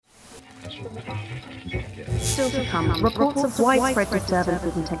Still to come, reports of widespread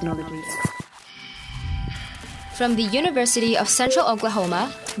disturbances in technology. From the University of Central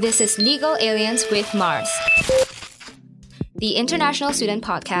Oklahoma, this is Legal Aliens with Mars, the international student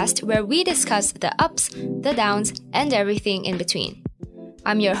podcast where we discuss the ups, the downs, and everything in between.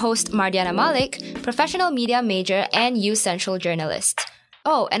 I'm your host, Mardiana Malik, professional media major and U Central journalist.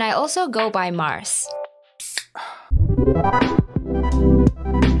 Oh, and I also go by Mars.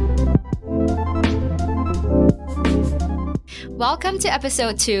 Welcome to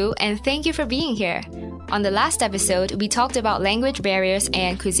episode 2, and thank you for being here. On the last episode, we talked about language barriers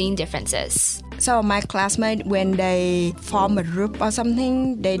and cuisine differences. So my classmates, when they form a group or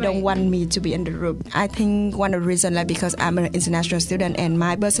something, they don't want me to be in the group. I think one of the reasons is because I'm an international student and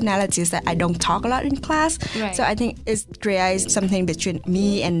my personality is that I don't talk a lot in class. Right. So I think it creates something between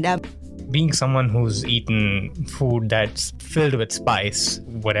me and them. Being someone who's eaten food that's filled with spice,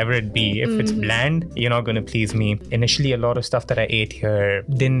 whatever it be, if it's bland, you're not going to please me. Initially, a lot of stuff that I ate here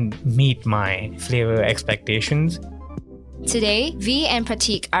didn't meet my flavor expectations. Today, V and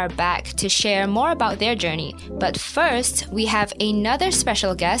Pratik are back to share more about their journey. But first, we have another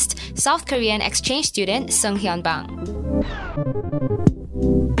special guest, South Korean exchange student Sung Hyun Bang.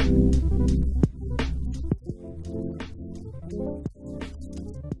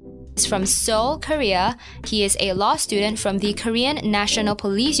 From Seoul, Korea. He is a law student from the Korean National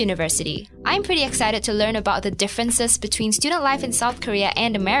Police University. I'm pretty excited to learn about the differences between student life in South Korea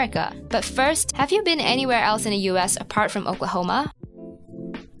and America. But first, have you been anywhere else in the US apart from Oklahoma?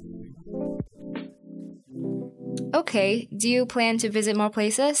 Okay, do you plan to visit more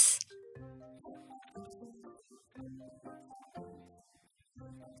places?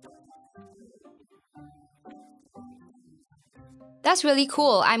 That's really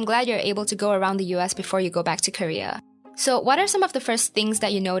cool. I'm glad you're able to go around the US before you go back to Korea. So, what are some of the first things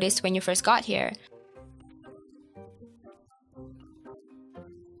that you noticed when you first got here?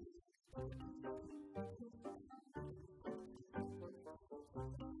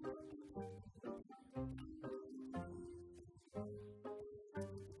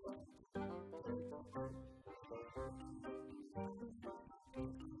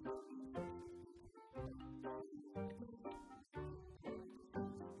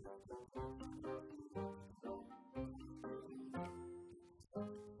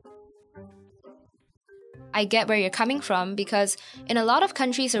 I get where you're coming from because in a lot of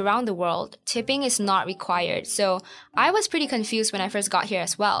countries around the world, tipping is not required. So I was pretty confused when I first got here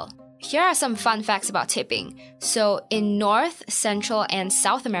as well. Here are some fun facts about tipping. So in North, Central, and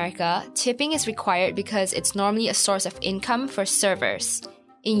South America, tipping is required because it's normally a source of income for servers.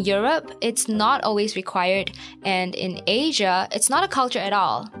 In Europe, it's not always required, and in Asia, it's not a culture at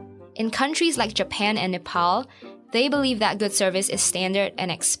all. In countries like Japan and Nepal, they believe that good service is standard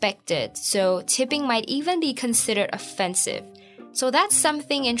and expected, so tipping might even be considered offensive. So that's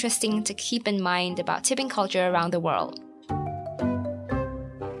something interesting to keep in mind about tipping culture around the world.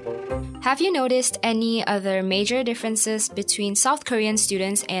 Have you noticed any other major differences between South Korean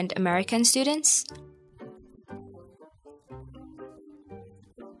students and American students?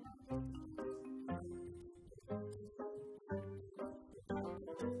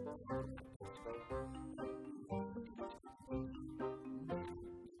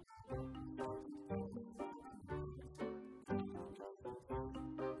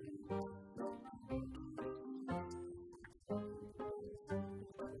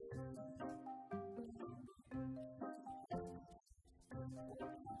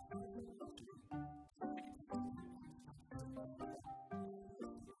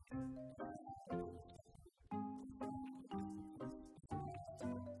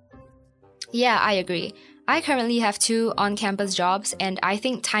 Yeah, I agree. I currently have 2 on-campus jobs, and I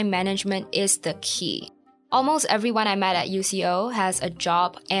think time management is the key. Almost everyone I met at UCO has a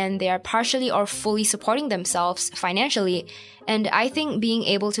job, and they are partially or fully supporting themselves financially, and I think being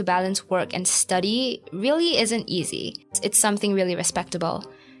able to balance work and study really isn't easy. It's something really respectable.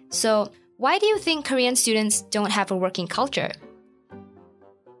 So, why do you think Korean students don't have a working culture?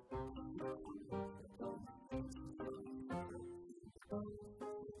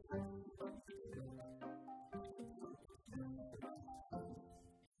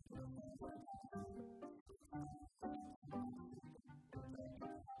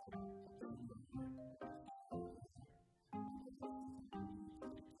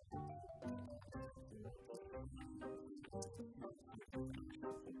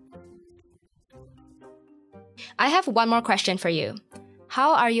 I have one more question for you.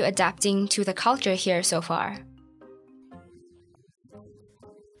 How are you adapting to the culture here so far?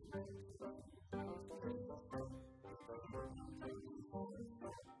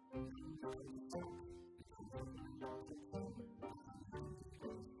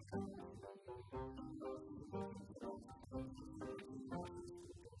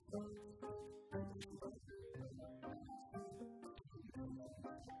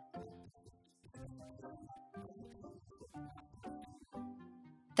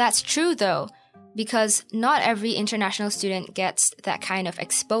 That's true though, because not every international student gets that kind of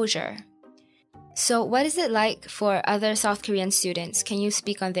exposure. So what is it like for other South Korean students? Can you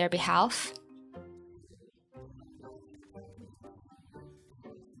speak on their behalf?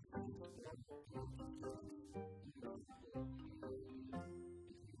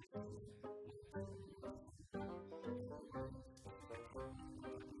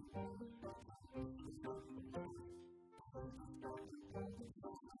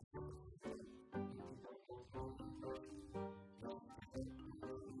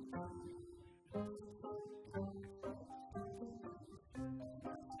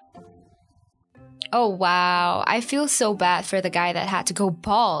 Oh wow, I feel so bad for the guy that had to go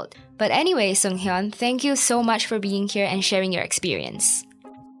bald. But anyway, Sung-hyun, thank you so much for being here and sharing your experience.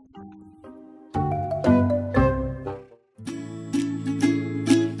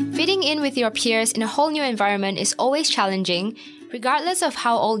 Fitting in with your peers in a whole new environment is always challenging, regardless of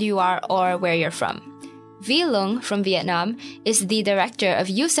how old you are or where you're from. Vi Lung from Vietnam is the director of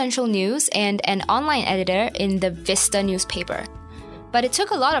Youth Central News and an online editor in the Vista newspaper. But it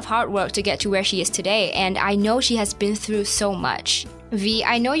took a lot of hard work to get to where she is today, and I know she has been through so much. Vi,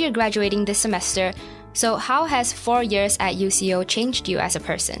 I know you're graduating this semester, so how has 4 years at UCO changed you as a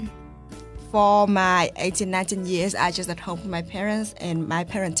person? For my 18, 19 years, I just at home with my parents, and my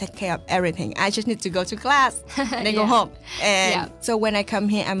parents take care of everything. I just need to go to class and then go home. And so when I come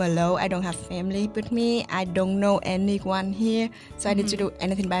here, I'm alone. I don't have family with me. I don't know anyone here, so I need to do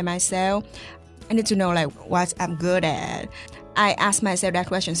anything by myself. I need to know like what I'm good at. I asked myself that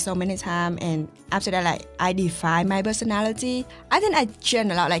question so many times, and after that, like I define my personality. I think I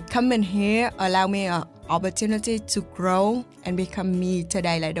changed a lot. Like coming here allow me an opportunity to grow and become me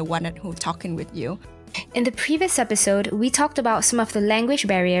today, like the one who's talking with you. In the previous episode, we talked about some of the language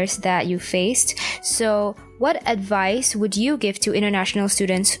barriers that you faced. So, what advice would you give to international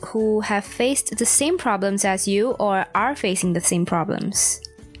students who have faced the same problems as you or are facing the same problems?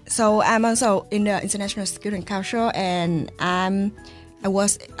 So I'm also in the International Student Council, and I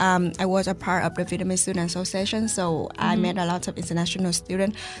was a part of the Vietnamese Student Association. So I met a lot of international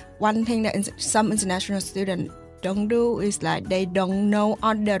students. One thing that some international students don't do is like they don't know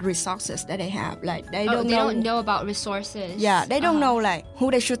all the resources that they have. Like they don't know about resources. Yeah, they don't know like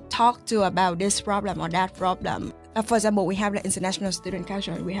who they should talk to about this problem or that problem. For example, we have the International Student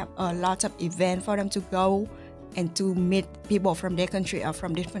Council. We have a lot of events for them to go and to meet people from their country or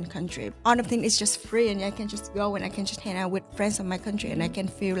from different country. All of things is just free, and I can just go and I can just hang out with friends of my country, and I can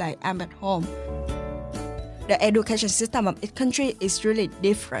feel like I'm at home. The education system of each country is really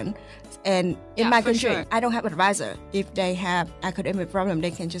different. And in my country, I don't have advisor. If they have academic problem,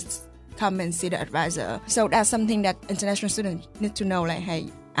 they can just come and see the advisor. So that's something that international students need to know, like, hey,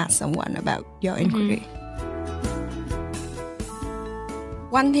 ask someone about your inquiry.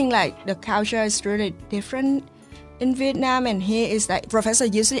 One thing, like, the culture is really different in Vietnam, and here is like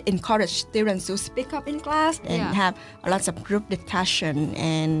professors usually encourage students to speak up in class and have a lot of group discussion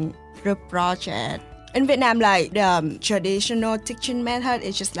and group project. In Vietnam, like the traditional teaching method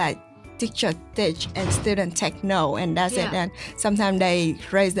is just like teacher teach and student take note, and that's it. And sometimes they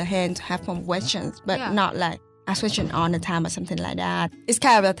raise their hand to have some questions, but not like ask question all the time or something like that. It's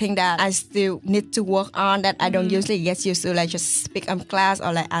kind of a thing that I still need to work on, that I don't usually get used to, like just speak in class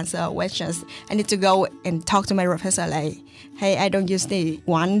or like answer questions. I need to go and talk to my professor like, hey, I don't usually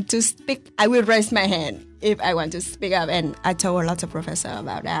want to speak. I will raise my hand if I want to speak up. And I told a lot of professors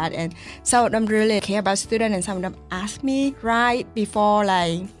about that. And some of them really care about students, and some of them ask me right before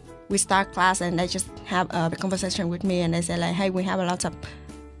like we start class, and they just have a conversation with me, and they say like, hey, we have a lot of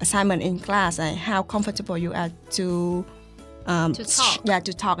assignment in class, like how comfortable you are to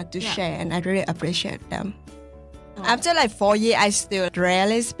talk and to share, and I really appreciate them. After like 4 years, I still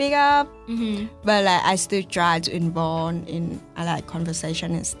rarely speak up, but like I still try to involve in like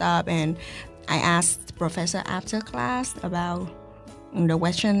conversation and stuff. And I asked the professor after class about the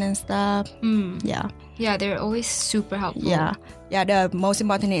question and stuff. Yeah, they're always super helpful. Yeah. The most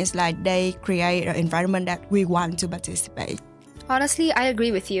important thing is like they create an environment that we want to participate. Honestly, I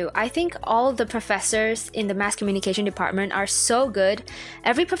agree with you. I think all the professors in the mass communication department are so good.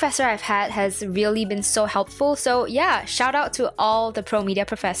 Every professor I've had has really been so helpful. So yeah, shout out to all the pro media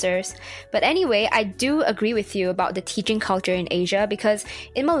professors. But anyway, I do agree with you about the teaching culture in Asia, because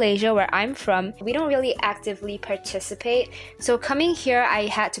in Malaysia, where I'm from, we don't really actively participate. So coming here, I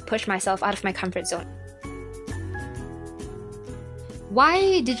had to push myself out of my comfort zone.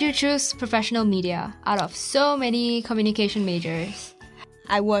 Why did you choose professional media out of so many communication majors?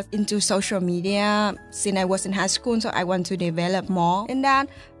 I was into social media since I was in high school, so I want to develop more in that.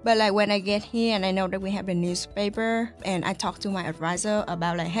 But like when I get here and I know that we have the newspaper, and I talked to my advisor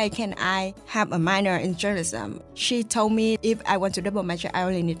about like, hey, can I have a minor in journalism? She told me if I want to double major, I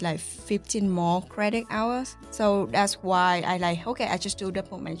only need like 15 more credit hours. So that's why I like, okay, I just do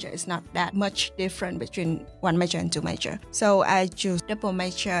double major. It's not that much different between one major and two major. So I choose double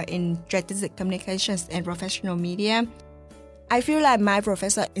major in strategic communications and professional media. I feel like my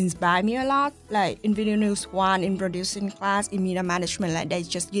professor inspired me a lot. Like in Video News 1, in producing class, in media management, like they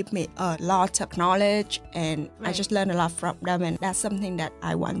just give me a lot of knowledge and I just learned a lot from them, and that's something that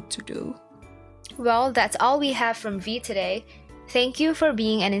I want to do. Well, that's all we have from V today. Thank you for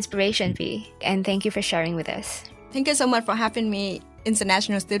being an inspiration, V, and thank you for sharing with us. Thank you so much for having me.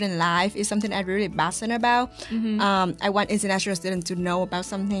 International student life is something I'm really passionate about. I want international students to know about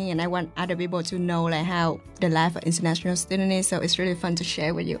something, and I want other people to know like how the life of international student is. So it's really fun to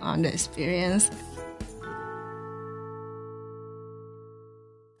share with you on the experience.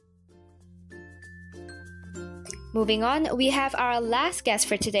 Moving on, we have our last guest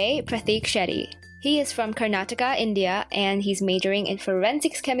for today, Pratik Shetty. He is from Karnataka, India, and he's majoring in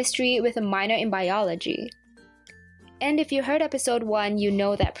forensics chemistry with a minor in biology. And if you heard episode 1, you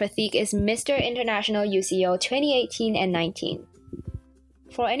know that Pratik is Mr. International UCO 2018 and 19.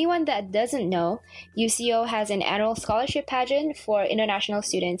 For anyone that doesn't know, UCO has an annual scholarship pageant for international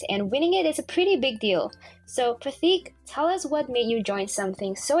students, and winning it is a pretty big deal. So Pratik, tell us what made you join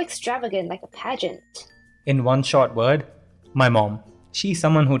something so extravagant like a pageant. In one short word, my mom. She's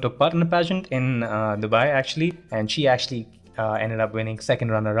someone who took part in a pageant in Dubai actually, and she actually ended up winning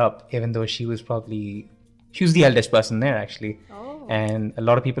second runner-up, even though she was the eldest person there actually. And a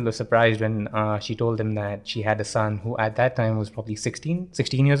lot of people were surprised when she told them that she had a son who at that time was probably 16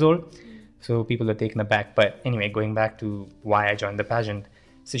 years old. So people were taken aback. But anyway, going back to why I joined the pageant.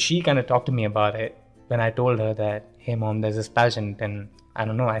 So she kind of talked to me about it when I told her that, hey mom, there's this pageant and I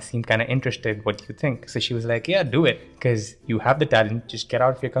don't know, I seemed kind of interested. What do you think? So she was like, yeah, do it. Because you have the talent, just get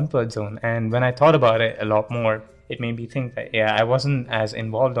out of your comfort zone. And when I thought about it a lot more, it made me think that, yeah, I wasn't as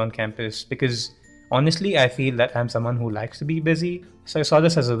involved on campus because honestly, I feel that I'm someone who likes to be busy. So I saw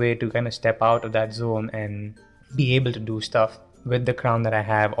this as a way to kind of step out of that zone and be able to do stuff with the crown that I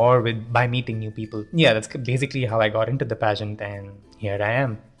have or by meeting new people. Yeah, that's basically how I got into the pageant, and here I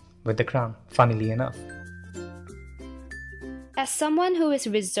am with the crown, funnily enough. As someone who is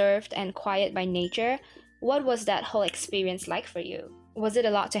reserved and quiet by nature, what was that whole experience like for you? Was it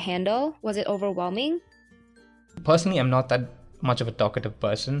a lot to handle? Was it overwhelming? Personally, I'm not that much of a talkative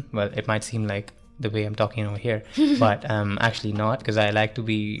person. Well, it might seem like the way I'm talking over here, but actually not, because I like to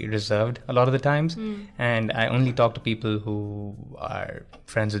be reserved a lot of the times, and I only talk to people who are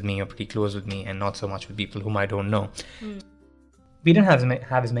friends with me or pretty close with me, and not so much with people whom I don't know. We didn't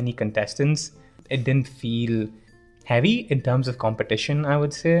have as many contestants. It didn't feel heavy in terms of competition, I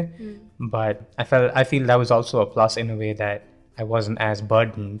would say, but I feel that was also a plus in a way that I wasn't as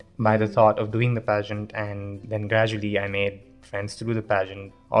burdened by the thought of doing the pageant, and then gradually I made friends through the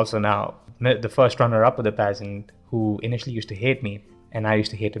pageant. Also now, the first runner-up of the pageant, who initially used to hate me, and I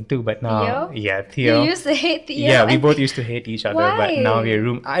used to hate him too, but now, Theo? Yeah, Theo. You used to hate Theo? Yeah, we both used to hate each other, Why? but now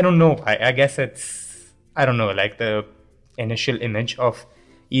we're I don't know, I guess it's, I don't know, like the initial image of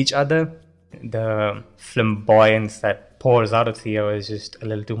each other, the flamboyance that pours out of Theo is just a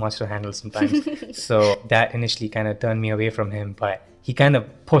little too much to handle sometimes. So that initially kind of turned me away from him, but he kind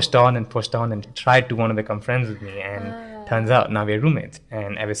of pushed on and tried to want to become friends with me, and turns out now we're roommates,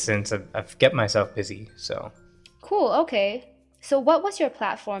 and ever since I've kept myself busy. So cool. Okay, so what was your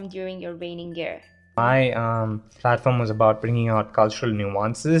platform during your reigning year? My platform was about bringing out cultural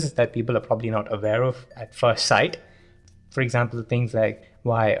nuances that people are probably not aware of at first sight. For example, things like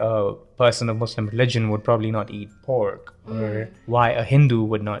why a person of Muslim religion would probably not eat pork, or why a Hindu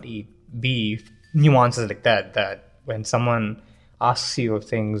would not eat beef. Nuances like that when someone asks you of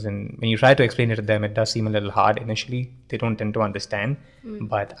things and when you try to explain it to them, it does seem a little hard initially. They don't tend to understand.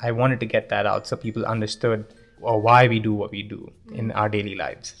 But I wanted to get that out so people understood why we do what we do in our daily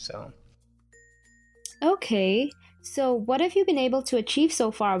lives. So Okay, so what have you been able to achieve so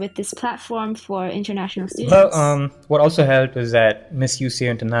far with this platform for international students? Well, what also helped was that Miss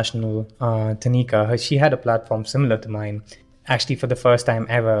UCO International, Tanika, she had a platform similar to mine. Actually, for the first time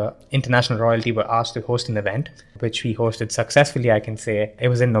ever, international royalty were asked to host an event, which we hosted successfully, I can say. It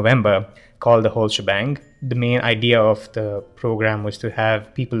was in November, called The Whole Shebang. The main idea of the program was to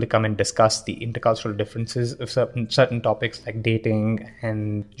have people to come and discuss the intercultural differences of certain topics like dating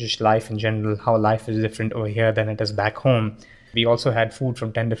and just life in general, how life is different over here than it is back home. We also had food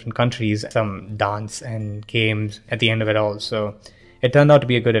from 10 different countries, some dance and games at the end of it all. So It turned out to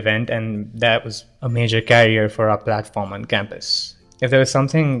be a good event, and that was a major carrier for our platform on campus. If there was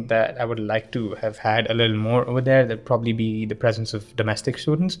something that I would like to have had a little more over there, that'd probably be the presence of domestic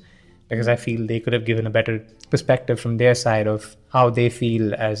students, because I feel they could have given a better perspective from their side of how they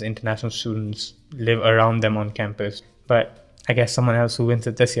feel as international students live around them on campus. But I guess someone else who wins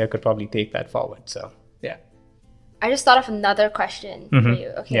it this year could probably take that forward. So, yeah. I just thought of another question for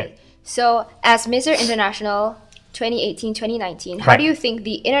you. Okay. Yeah. So, as Mr. International 2018-2019, how Right. do you think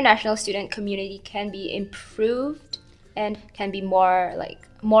the international student community can be improved and can be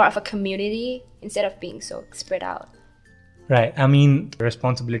more of a community instead of being so spread out? Right. I mean, the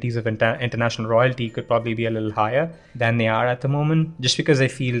responsibilities of international royalty could probably be a little higher than they are at the moment, just because I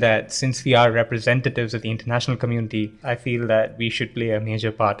feel that since we are representatives of the international community, I feel that we should play a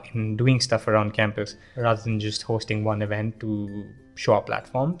major part in doing stuff around campus rather than just hosting one event to show our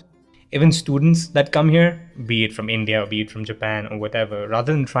platforms. Even students that come here, be it from India or be it from Japan or whatever,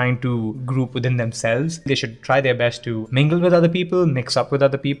 rather than trying to group within themselves, they should try their best to mingle with other people, mix up with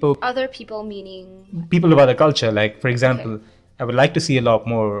other people. Other people meaning... People of other culture. Like, for example, I would like to see a lot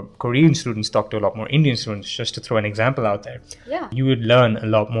more Korean students talk to a lot more Indian students, just to throw an example out there. Yeah. You would learn a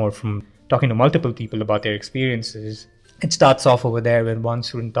lot more from talking to multiple people about their experiences. It starts off over there when one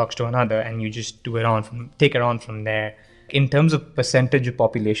student talks to another, and you just take it on from there. In terms of percentage of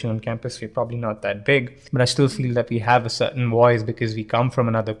population on campus, we're probably not that big, but I still feel that we have a certain voice because we come from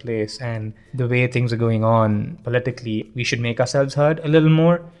another place, and the way things are going on politically, we should make ourselves heard a little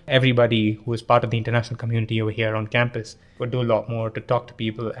more. Everybody who is part of the international community over here on campus would do a lot more to talk to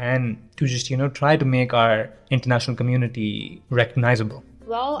people and to just, try to make our international community recognizable.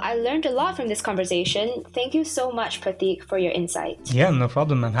 Well, I learned a lot from this conversation. Thank you so much, Pratik, for your insight. Yeah, no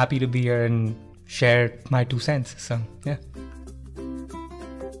problem. I'm happy to be here and share my 2 cents. So, yeah.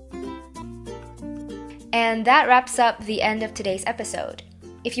 And that wraps up the end of today's episode.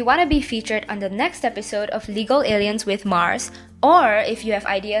 If you want to be featured on the next episode of Legal Aliens with Mars, or if you have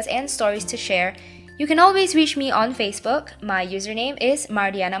ideas and stories to share, you can always reach me on Facebook. My username is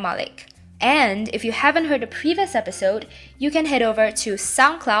Mardiana Malik. And if you haven't heard the previous episode, you can head over to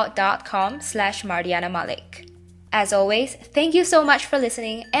soundcloud.com/Mardiana Malik. As always, thank you so much for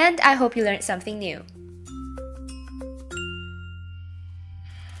listening, and I hope you learned something new.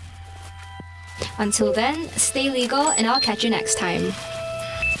 Until then, stay legal, and I'll catch you next time.